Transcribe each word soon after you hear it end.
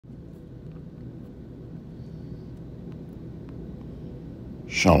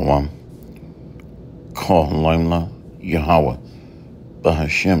Shalom. Call Limla Yahweh,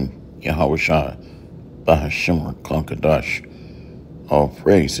 Bahashem Yahweh Shai, Bahashem Konkadash. All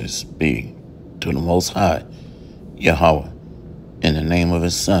praises be to the Most High, Yahweh, in the name of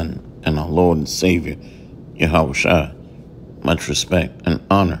His Son and our Lord and Savior, Yahweh Shai. Much respect and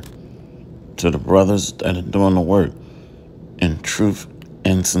honor to the brothers that are doing the work in truth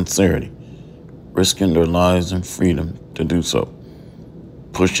and sincerity, risking their lives and freedom to do so,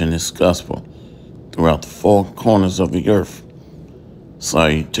 pushing this gospel throughout the four corners of the earth.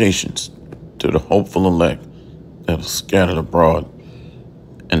 Salutations to the hopeful elect that are scattered abroad,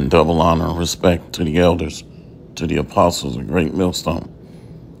 and double honor and respect to the elders, to the apostles of Great Millstone.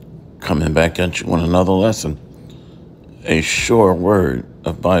 Coming back at you with another lesson, a sure word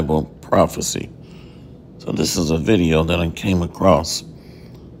of Bible prophecy. So this is a video that I came across,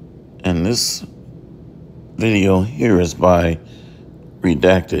 and this video here is by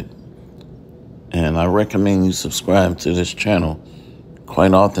Redacted, and I recommend you subscribe to this channel.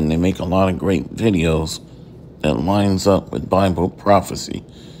 Quite often they make a lot of great videos that lines up with Bible prophecy.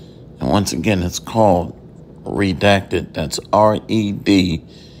 And once again, it's called Redacted. That's Redacted.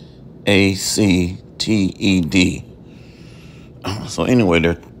 So anyway,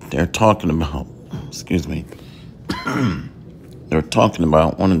 they're talking about, they're talking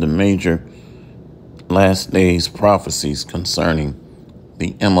about one of the major last days prophecies concerning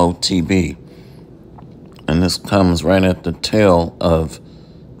the M.O.T.B. And this comes right at the tail of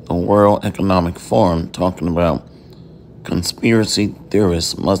the World Economic Forum talking about conspiracy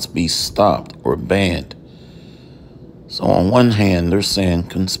theorists must be stopped or banned. So on one hand, they're saying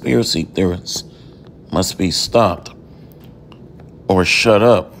conspiracy theorists must be stopped or shut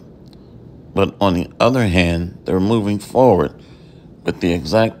up. But on the other hand, they're moving forward with the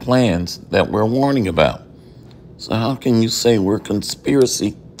exact plans that we're warning about. So how can you say we're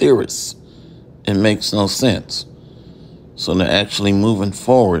conspiracy theorists? It makes no sense. So they're actually moving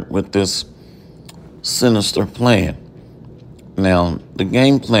forward with this sinister plan. Now, the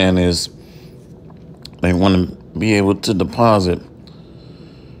game plan is they want to be able to deposit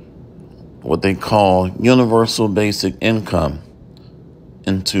what they call universal basic income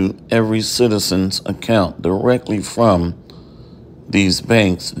into every citizen's account directly from these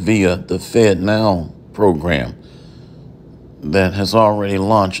banks via the FedNow program that has already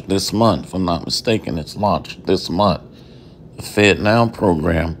launched this month. If I'm not mistaken, it's launched this month. The FedNow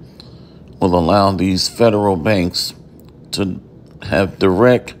program will allow these federal banks to have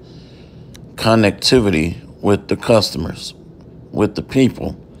direct connectivity with the customers, with the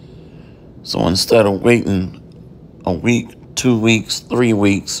people. So instead of waiting a week, 2 weeks, 3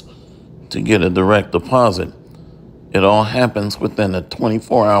 weeks to get a direct deposit, it all happens within a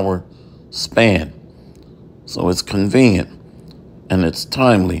 24-hour span. So it's convenient, and it's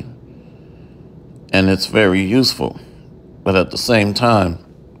timely, and it's very useful. But at the same time,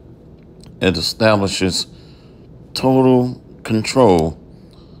 it establishes total control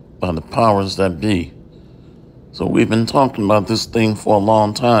by the powers that be. So we've been talking about this thing for a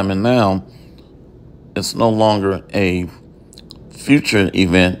long time, and now it's no longer a future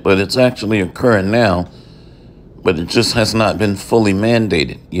event, but it's actually occurring now, but it just has not been fully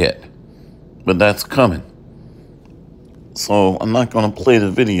mandated yet. But that's coming. So I'm not going to play the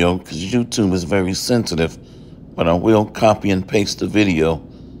video because YouTube is very sensitive, but I will copy and paste the video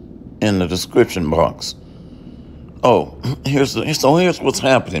in the description box. Oh, here's what's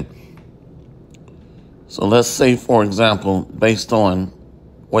happening. So let's say, for example, based on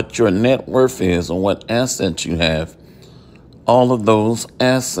what your net worth is or what assets you have, all of those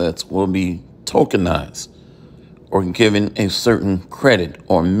assets will be tokenized or given a certain credit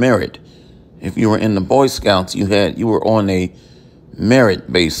or merit. If you were in the Boy Scouts, you were on a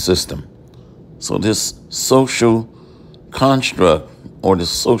merit-based system. So this social construct or the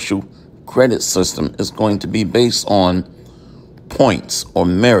social credit system is going to be based on points or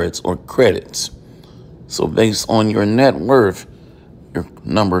merits or credits. So based on your net worth, your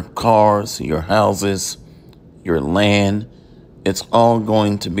number of cars, your houses, your land, it's all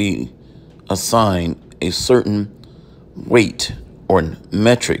going to be assigned a certain weight or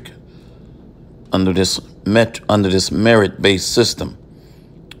metric under this merit-based system.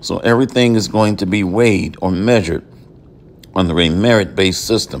 So everything is going to be weighed or measured under a merit-based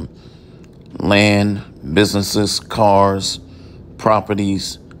system. Land, businesses, cars,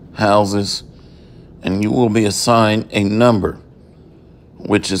 properties, houses, and you will be assigned a number,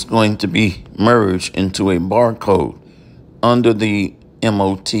 which is going to be merged into a barcode under the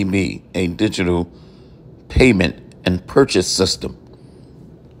M.O.T.B, a digital payment and purchase system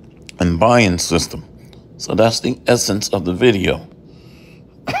and buying system. So that's the essence of the video.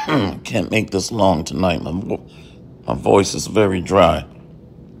 Can't make this long tonight. My voice is very dry.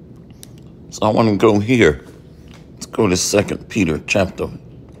 So I want to go here. Let's go to 2 Peter chapter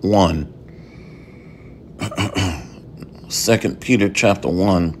 1. 2 Peter chapter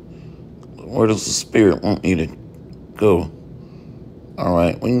 1. Where does the Spirit want me to go? All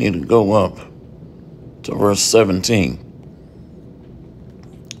right, we need to go up to verse 17.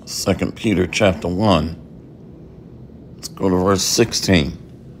 2 Peter chapter 1. Let's go to verse 16.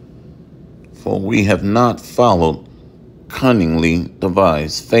 For we have not followed cunningly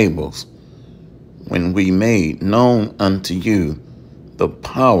devised fables, when we made known unto you the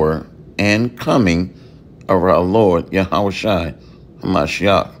power and coming of our Lord Yahushua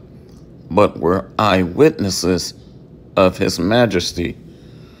HaMashiach, but were eyewitnesses of his majesty.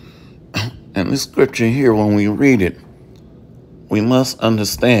 And this scripture here, when we read it, we must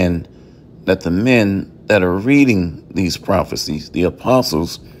understand that the men that are reading these prophecies, the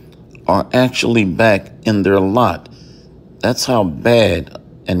apostles, are actually back in their lot. That's how bad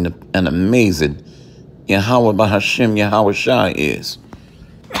and amazing Yahweh Bahashem Yahushua is.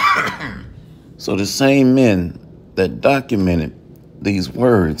 So the same men that documented these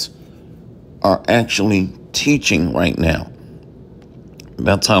words are actually teaching right now.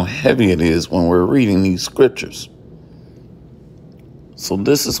 That's how heavy it is when we're reading these scriptures. So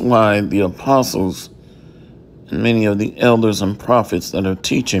this is why the apostles and many of the elders and prophets that are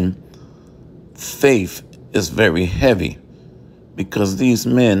teaching faith is very heavy, because these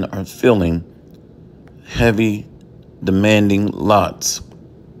men are filling heavy, demanding lots.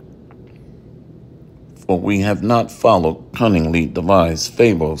 For we have not followed cunningly devised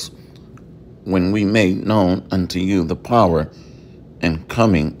fables, when we made known unto you the power and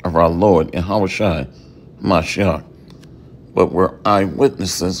coming of our Lord Yahushua HaMashiach, but were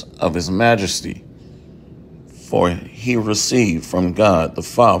eyewitnesses of his majesty. For he received from God the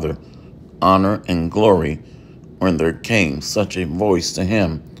Father honor and glory, when there came such a voice to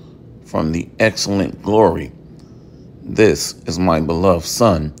him from the excellent glory, This is my beloved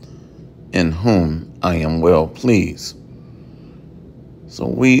Son, in whom I am well pleased. So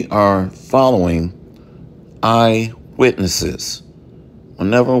we are following eyewitnesses.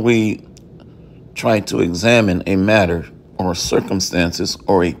 Whenever we try to examine a matter or circumstances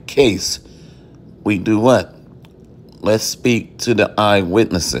or a case, we do what? Let's speak to the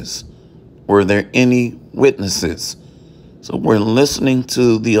eyewitnesses. Were there any witnesses? So we're listening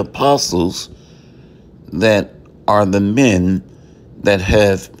to the apostles that are the men that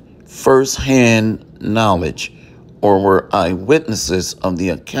have firsthand knowledge or were eyewitnesses of the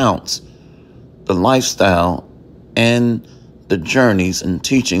accounts, the lifestyle, and the journeys and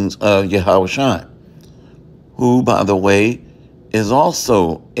teachings of Yahushua, who, by the way, is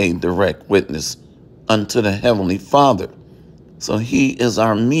also a direct witness unto the Heavenly Father. So he is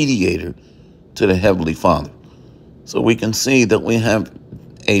our mediator to the Heavenly Father. So we can see that we have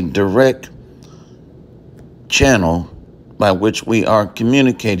a direct channel by which we are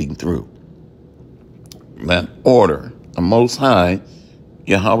communicating through. That order, the Most High,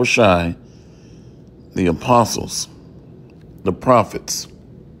 Yahushua, the apostles, the prophets,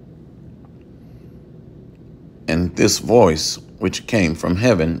 and this voice which came from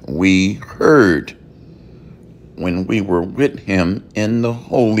heaven, we heard when we were with him in the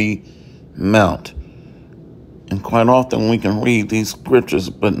holy mount. And quite often we can read these scriptures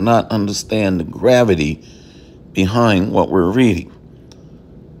but not understand the gravity behind what we're reading.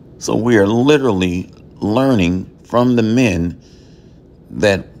 So we are literally learning from the men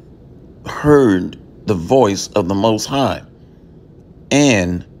that heard the voice of the Most High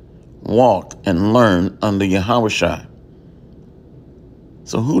and walk and learn under Yahushua.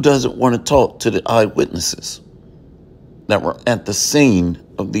 So who doesn't want to talk to the eyewitnesses that were at the scene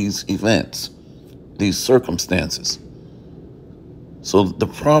of these events, these circumstances? So the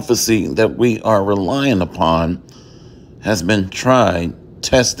prophecy that we are relying upon has been tried,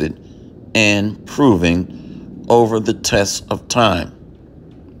 tested, and proven over the test of time.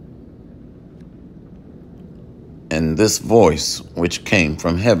 And this voice which came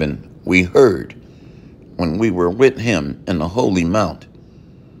from heaven we heard when we were with him in the holy mount.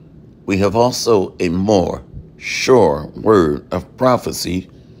 We have also a more sure word of prophecy,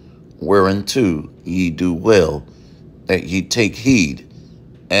 whereunto ye do well that ye take heed,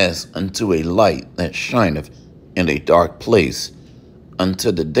 as unto a light that shineth in a dark place,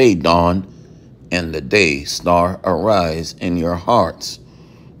 until the day dawn and the day star arise in your hearts.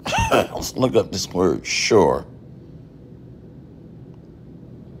 Let's look up this word, sure.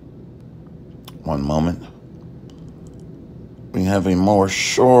 One moment. We have a more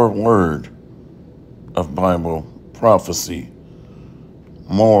sure word of Bible prophecy.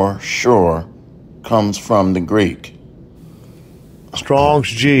 more sure comes from the Greek. Strong's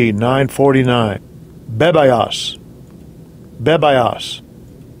G 949. Bebios. Bebios.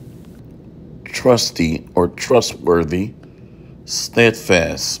 Trusty or trustworthy,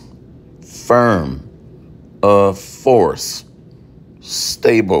 steadfast, firm, of force,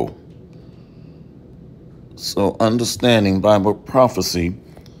 stable. So understanding Bible prophecy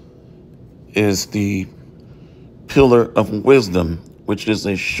is the pillar of wisdom, which is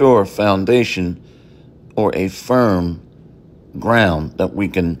a sure foundation or a firm ground that we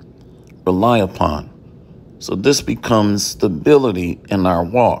can rely upon. So this becomes stability in our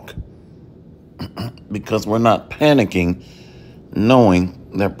walk because we're not panicking knowing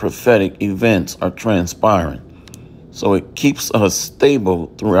that prophetic events are transpiring. So it keeps us stable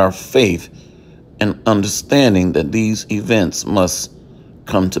through our faith and understanding that these events must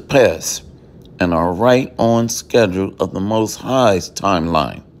come to pass and are right on schedule of the Most High's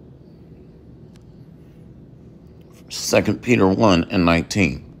timeline. 2 Peter 1 and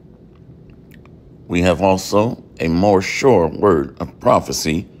 19. We have also a more sure word of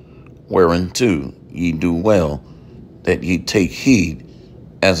prophecy, whereunto ye do well, that ye take heed,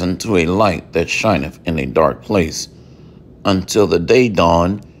 as unto a light that shineth in a dark place, until the day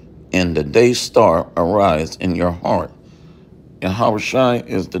dawn and the day star arise in your heart. Yahushua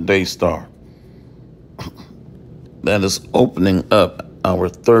is the day star. That is opening up our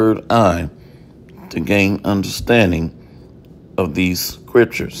third eye to gain understanding of these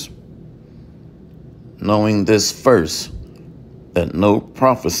scriptures. Knowing this first, that no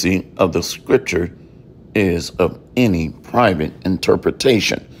prophecy of the scripture is of any private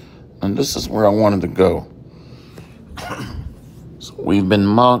interpretation. And this is where I wanted to go. So we've been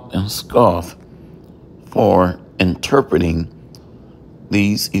mocked and scoffed for interpreting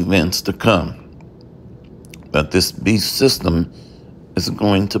these events to come. That this beast system is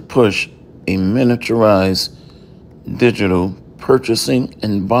going to push a miniaturized digital purchasing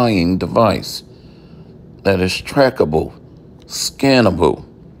and buying device that is trackable, scannable,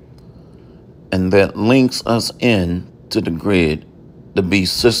 and that links us in to the grid, the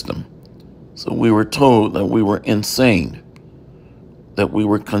beast system. So we were told that we were insane, that we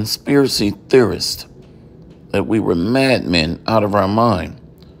were conspiracy theorists, that we were madmen out of our mind.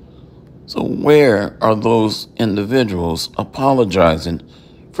 So where are those individuals apologizing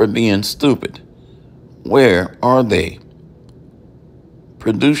for being stupid? Where are they?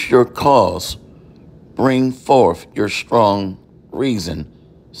 Produce your cause. Bring forth your strong reason,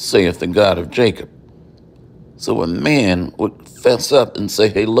 saith the God of Jacob. So a man would fess up and say,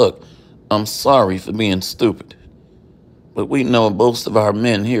 hey, look, I'm sorry for being stupid. But we know most of our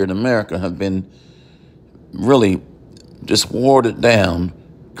men here in America have been really just watered down,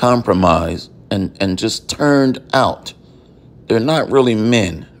 compromised, and just turned out. They're not really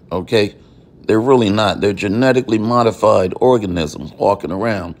men, okay? They're really not. They're genetically modified organisms walking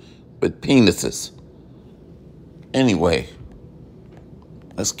around with penises. Anyway,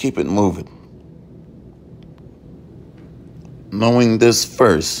 let's keep it moving. Knowing this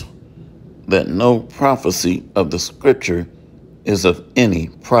first, that no prophecy of the scripture is of any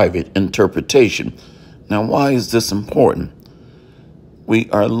private interpretation. Now, why is this important? We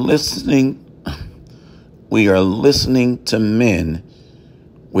are listening to men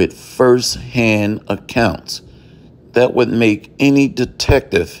with first-hand accounts that would make any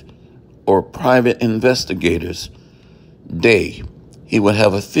detective or private investigator's day. He would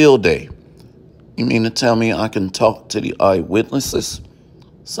have a field day. You mean to tell me I can talk to the eyewitnesses?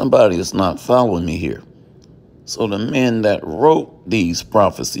 Somebody is not following me here. So the men that wrote these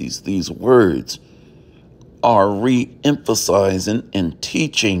prophecies, these words, are re-emphasizing and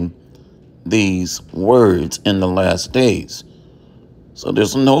teaching these words in the last days. So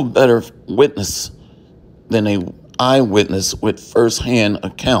there's no better witness than an eyewitness with first-hand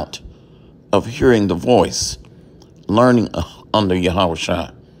account of hearing the voice, learning under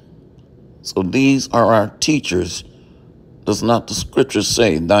Yahushua. So these are our teachers. Does not the scripture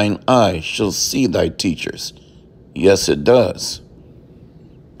say, thine eye shall see thy teachers? Yes, it does.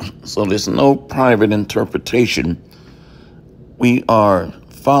 So there's no private interpretation. We are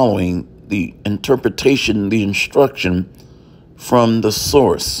following the interpretation, the instruction from the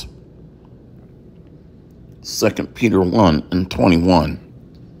source. 2 Peter 1 and 21.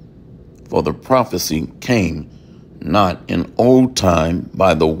 For the prophecy came not in old time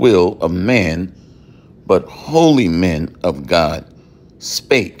by the will of man, but holy men of God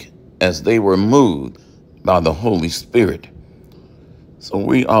spake as they were moved by the Holy Spirit. So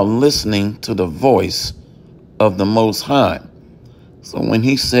we are listening to the voice of the Most High. So when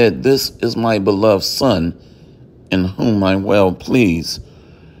he said, this is my beloved Son, in whom I well please,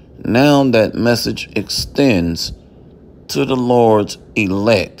 Now that message extends to the Lord's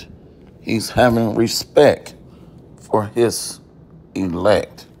elect. He's having respect for his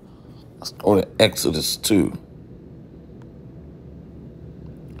elect. Let's go to Exodus 2.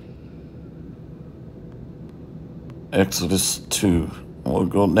 Exodus 2. We'll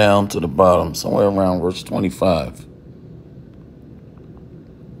go down to the bottom, somewhere around verse 25.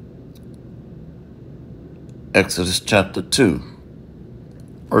 Exodus chapter 2,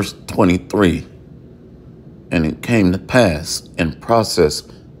 verse 23. And it came to pass in process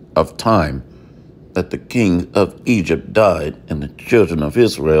of time that the king of Egypt died, and the children of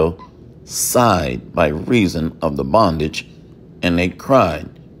Israel sighed by reason of the bondage, and they cried,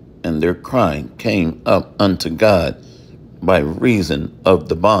 and their cry came up unto God by reason of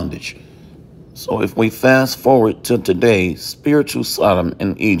the bondage. So if we fast forward to today, spiritual Sodom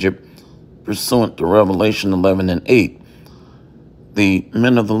in Egypt, pursuant to Revelation 11 and 8, the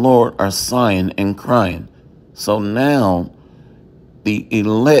men of the Lord are sighing and crying. So now the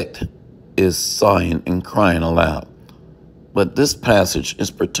elect is sighing and crying aloud. But this passage is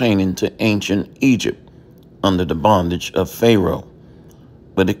pertaining to ancient Egypt under the bondage of Pharaoh.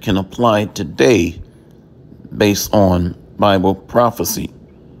 But it can apply today based on Bible prophecy.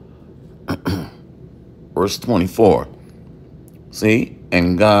 Verse 24. See,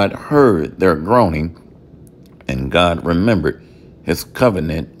 and God heard their groaning, and God remembered his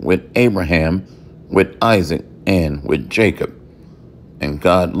covenant with Abraham, with Isaac, and with Jacob. And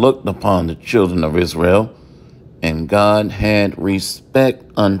God looked upon the children of Israel, and God had respect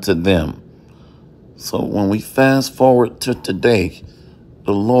unto them. So when we fast forward to today,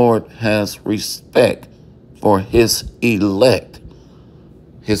 the Lord has respect for his elect,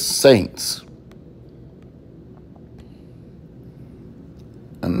 his saints.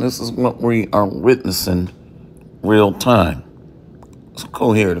 And this is what we are witnessing real time. Let's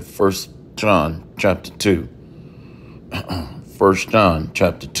go here to 1 John chapter 2. 1 John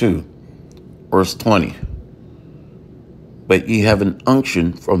chapter 2, verse 20. But ye have an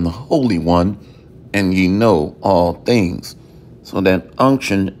unction from the Holy One, and ye know all things. So that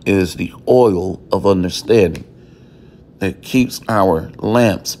unction is the oil of understanding that keeps our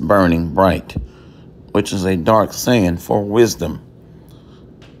lamps burning bright, which is a dark saying for wisdom.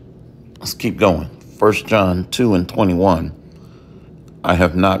 Let's keep going. 1 John 2 and 21. I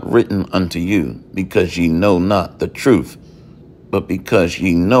have not written unto you because ye know not the truth, but because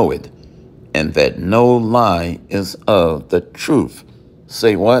ye know it, and that no lie is of the truth.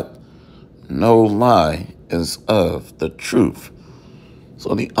 Say what? No lie is of the truth.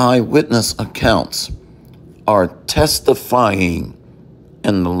 So the eyewitness accounts are testifying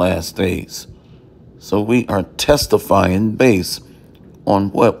in the last days. So we are testifying based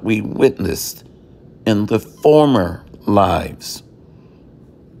on what we witnessed in the former lives.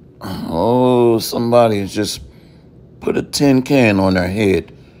 Oh, somebody has just put a tin can on their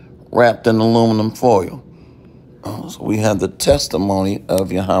head, wrapped in aluminum foil. So we have the testimony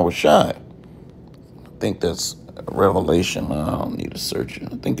of Yahweh Shai. I think that's Revelation. I don't need to search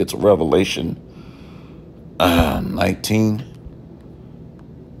it. I think it's Revelation 19.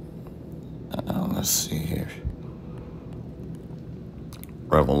 Let's see here.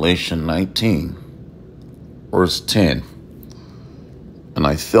 Revelation 19, verse 10. And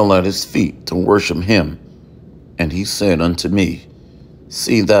I fell at his feet to worship him. And he said unto me,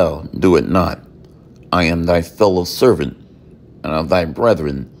 See thou do it not. I am thy fellow servant, and of thy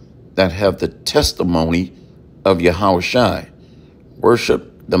brethren that have the testimony of Yahweh Shai.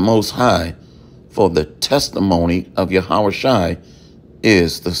 Worship the Most High, for the testimony of Yahweh Shai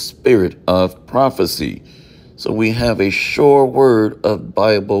is the spirit of prophecy. So we have a sure word of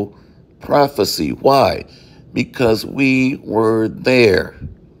Bible prophecy. Why? Because we were there.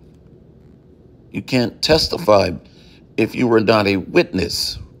 You can't testify if you were not a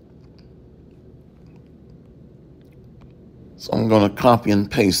witness. So I'm going to copy and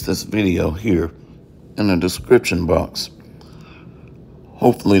paste this video here in the description box.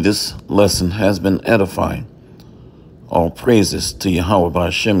 Hopefully this lesson has been edifying. All praises to Yahweh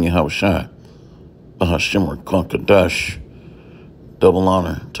B'Hashem Yahweh Shai, B'Hashem Kadash. Double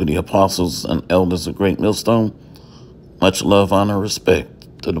honor to the apostles and elders of Great Millstone. Much love, honor,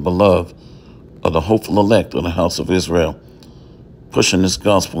 respect to the beloved of the hopeful elect of the house of Israel, pushing this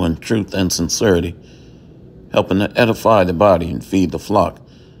gospel in truth and sincerity, helping to edify the body and feed the flock,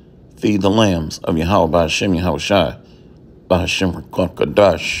 feed the lambs of Yahweh B'Hashem Yahweh Shai, B'Hashem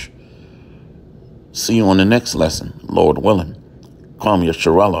Kadash. See you on the next lesson, Lord willing. Kwam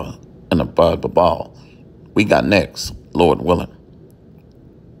Yasharallah and Abad Babal. We got next, Lord willing.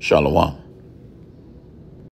 Shalom.